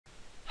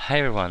Hi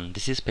everyone,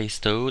 this is Space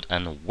Toad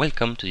and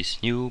welcome to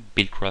this new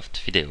BuildCraft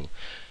video.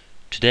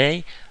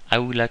 Today I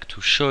would like to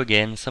show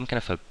again some kind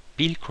of a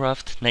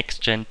BuildCraft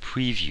next-gen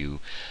preview.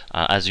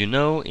 As you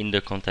know, in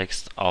the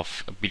context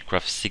of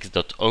BuildCraft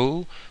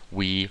 6.0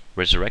 we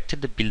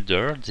resurrected the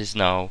builder. This is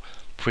now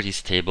pretty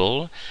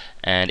stable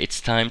and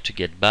it's time to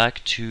get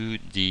back to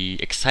the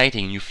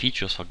exciting new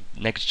features for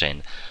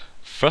next-gen.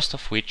 First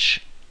of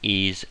which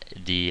is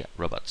the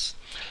robots.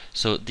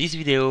 So this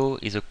video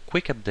is a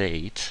quick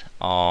update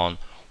on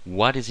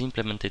what is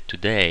implemented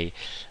today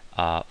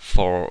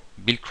for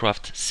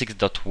BuildCraft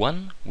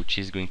 6.1, which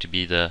is going to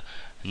be the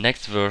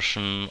next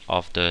version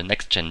of the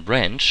next-gen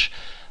branch,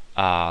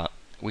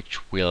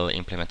 which will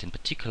implement in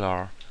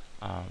particular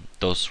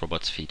those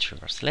robots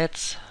features.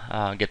 Let's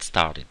get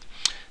started.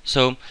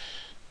 So,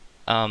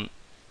 and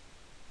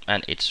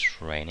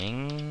it's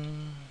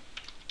raining.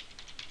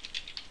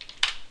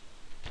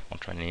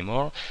 Won't rain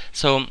anymore.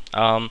 So,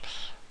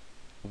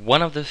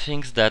 one of the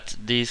things that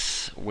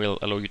this will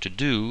allow you to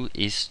do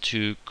is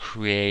to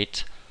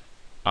create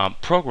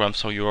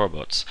programs for your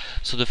robots.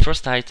 So the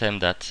first item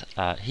that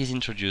is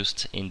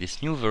introduced in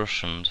this new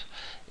version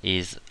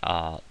is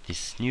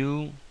this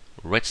new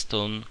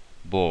redstone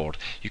board.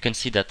 You can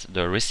see that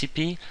the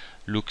recipe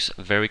looks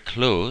very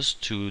close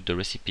to the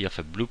recipe of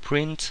a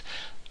blueprint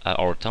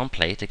or a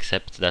template,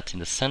 except that in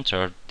the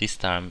center this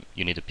time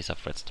you need a piece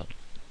of redstone.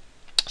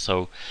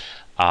 So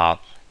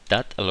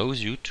that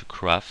allows you to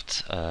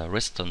craft a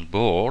redstone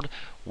board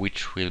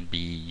which will be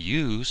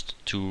used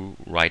to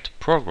write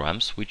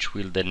programs which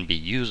will then be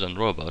used on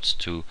robots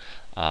to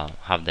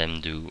have them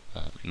do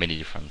many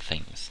different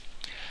things.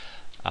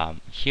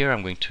 Here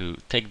I'm going to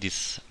take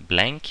this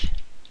blank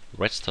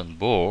redstone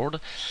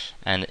board,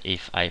 and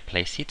if I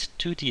place it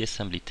to the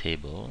assembly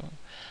table,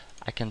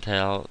 I can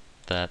tell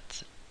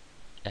that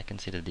I can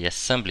see that the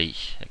assembly,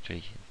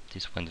 actually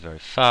this went very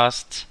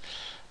fast.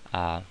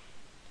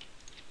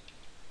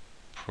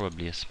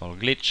 Probably a small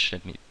glitch.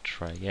 Let me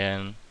try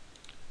again.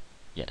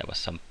 Yeah, there was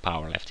some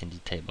power left in the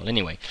table.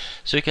 Anyway,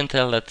 so you can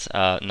tell that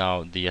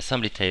now the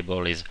assembly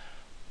table is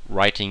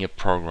writing a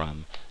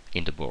program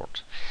in the board.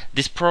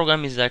 This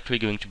program is actually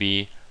going to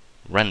be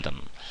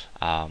random.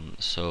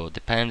 So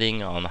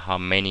depending on how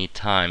many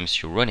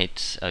times you run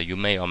it, you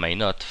may or may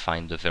not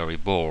find the very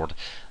board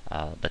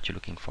that you're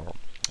looking for.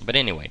 But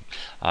anyway,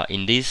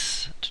 in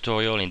this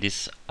tutorial, in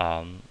this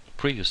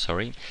preview,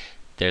 sorry,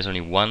 there's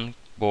only one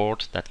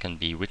board that can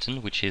be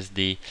written, which is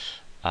the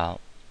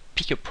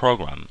picker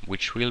program,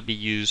 which will be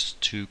used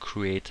to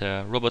create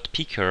a robot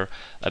picker,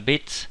 a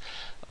bit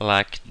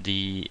like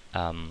the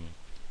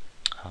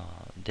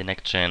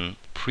next-gen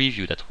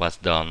preview that was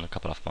done a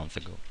couple of months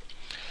ago.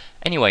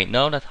 Anyway,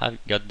 now that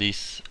I've got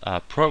these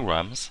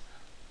programs,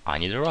 I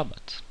need a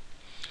robot.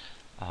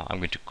 I'm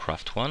going to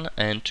craft one,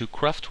 and to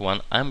craft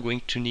one I'm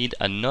going to need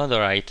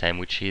another item,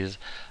 which is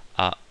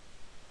a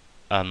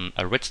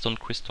redstone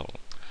crystal.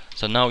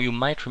 So now you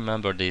might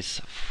remember this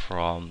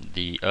from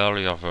the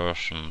earlier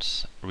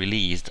versions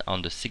released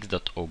on the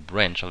 6.0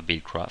 branch of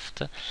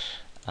BuildCraft.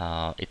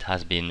 It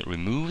has been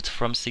removed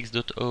from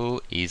 6.0,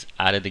 is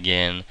added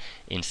again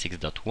in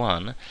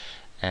 6.1,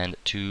 and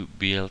to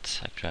build,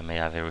 actually I may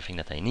have everything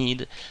that I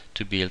need,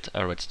 to build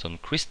a redstone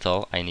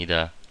crystal I need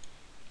a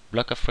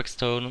block of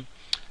redstone,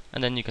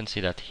 and then you can see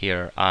that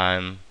here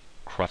I'm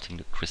crafting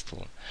the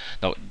crystal.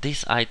 Now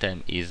this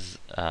item is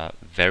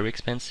very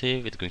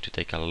expensive. It's going to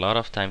take a lot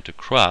of time to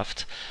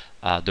craft.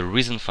 The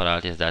reason for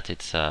that is that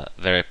it's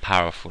very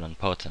powerful and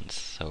potent,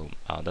 so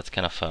that's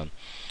kind of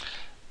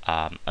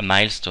a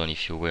milestone,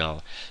 if you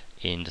will,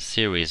 in the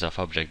series of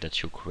objects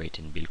that you create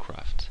in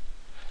BuildCraft.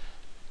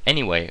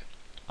 Anyway,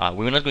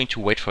 we're not going to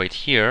wait for it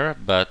here,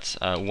 but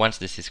once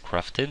this is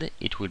crafted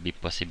it will be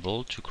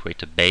possible to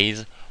create a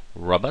base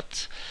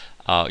robot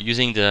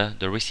using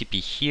the recipe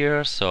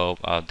here. So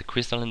the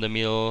crystal in the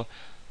middle,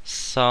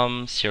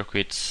 some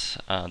circuits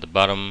at the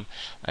bottom,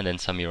 and then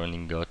some iron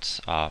ingots,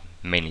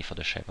 mainly for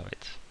the shape of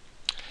it.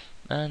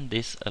 And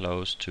this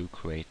allows to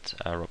create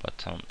a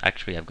robot.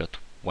 Actually I've got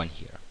one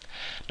here.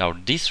 Now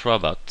this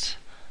robot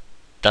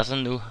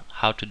doesn't know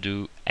how to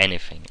do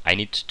anything. I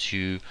need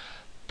to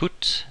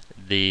put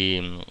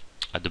the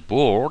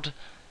board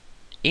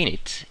in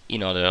it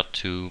in order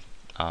to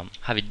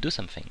have it do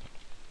something.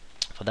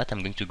 For that I'm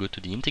going to go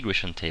to the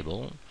integration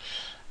table,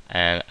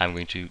 and I'm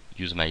going to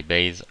use my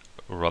base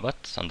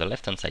robot on the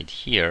left hand side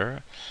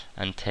here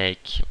and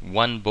take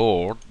one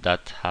board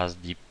that has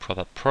the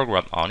proper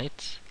program on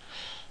it,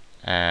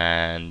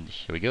 and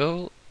here we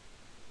go.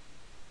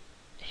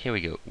 Here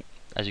we go.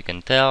 As you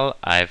can tell,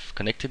 I've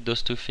connected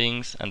those two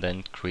things and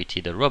then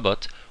created a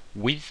robot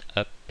with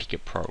a picker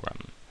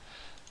program.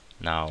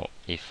 Now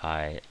if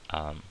I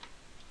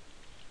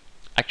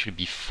actually,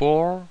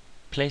 before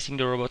placing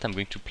the robot, I'm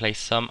going to place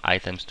some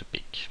items to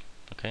pick.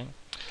 Okay,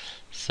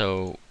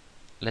 so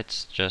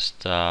let's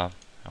just I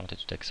wanted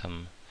to take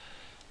some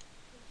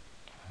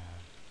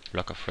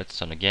block of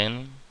redstone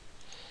again,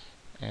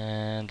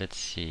 and let's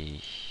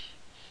see,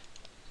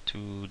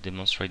 to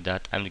demonstrate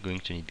that I'm going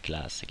to need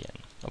glass again.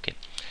 Okay,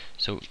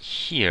 so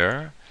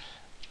here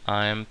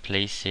I'm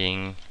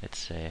placing, let's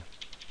say,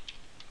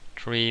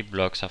 3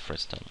 blocks of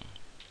redstone.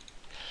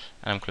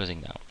 And I'm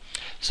closing now.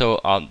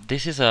 So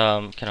this is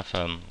a kind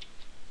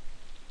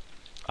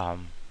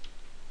of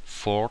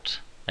fort,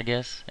 I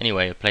guess.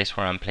 Anyway, a place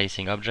where I'm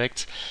placing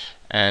objects,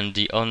 and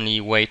the only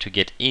way to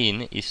get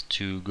in is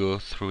to go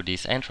through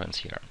this entrance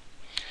here.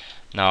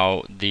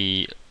 Now,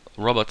 the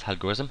robot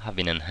algorithm have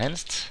been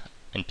enhanced.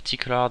 In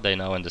particular, they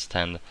now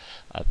understand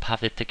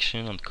path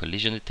detection and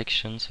collision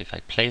detection. So if I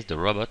place the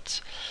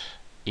robot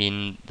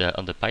on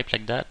the pipe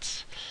like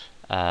that,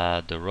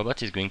 the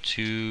robot is going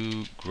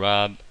to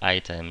grab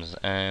items,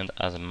 and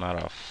as a matter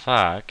of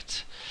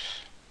fact,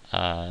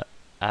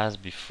 as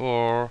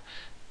before,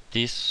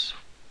 this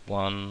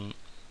one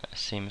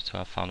seems to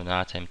have found an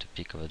item to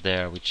pick over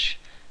there, which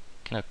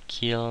kind of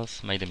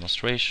kills my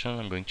demonstration.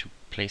 I'm going to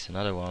place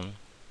another one.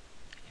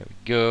 Here we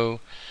go.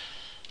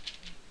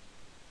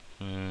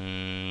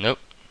 Nope,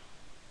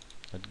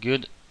 not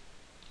good.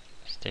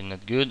 Still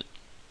not good.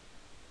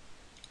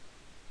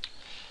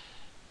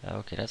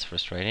 Okay, that's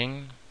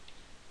frustrating.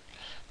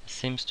 There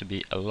seems to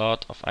be a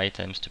lot of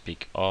items to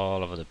pick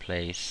all over the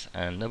place,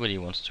 and nobody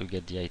wants to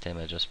get the item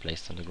I just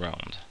placed on the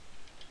ground.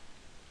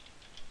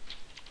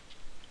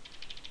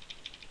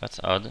 That's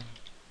odd.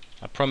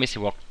 I promise it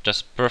worked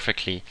just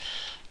perfectly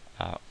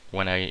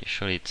when I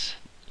showed it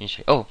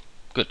initially. Oh,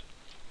 good.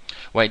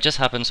 Well, it just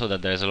happened so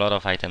that there's a lot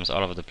of items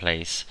all over the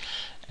place,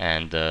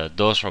 and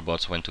those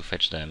robots went to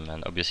fetch them,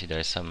 and obviously there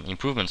is some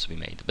improvements to be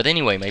made. But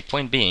anyway, my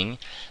point being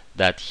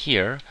that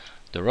here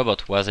the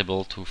robot was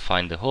able to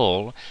find the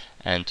hole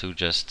and to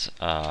just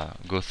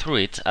go through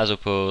it, as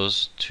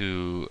opposed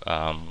to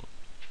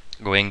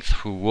going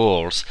through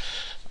walls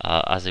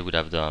as they would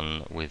have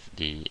done with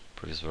the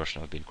previous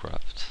version of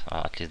BuildCraft,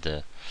 at least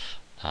the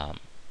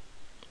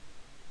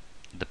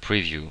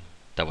preview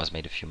that was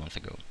made a few months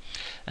ago.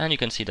 And you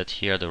can see that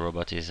here the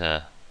robot is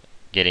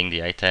getting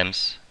the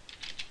items,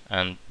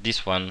 and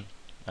this one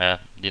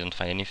didn't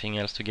find anything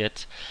else to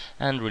get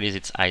and release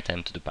its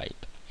item to the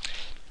pipe.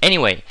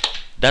 Anyway,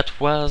 that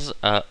was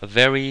a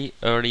very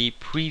early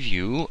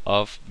preview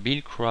of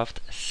BuildCraft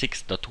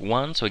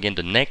 6.1. So again,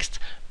 the next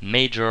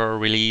major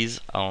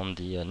release on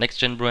the next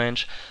gen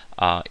branch.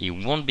 It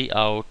won't be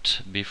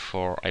out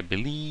before, I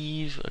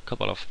believe, a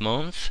couple of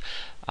months.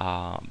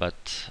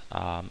 But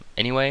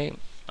anyway,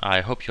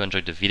 I hope you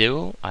enjoyed the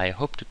video. I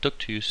hope to talk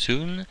to you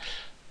soon.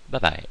 Bye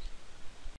bye.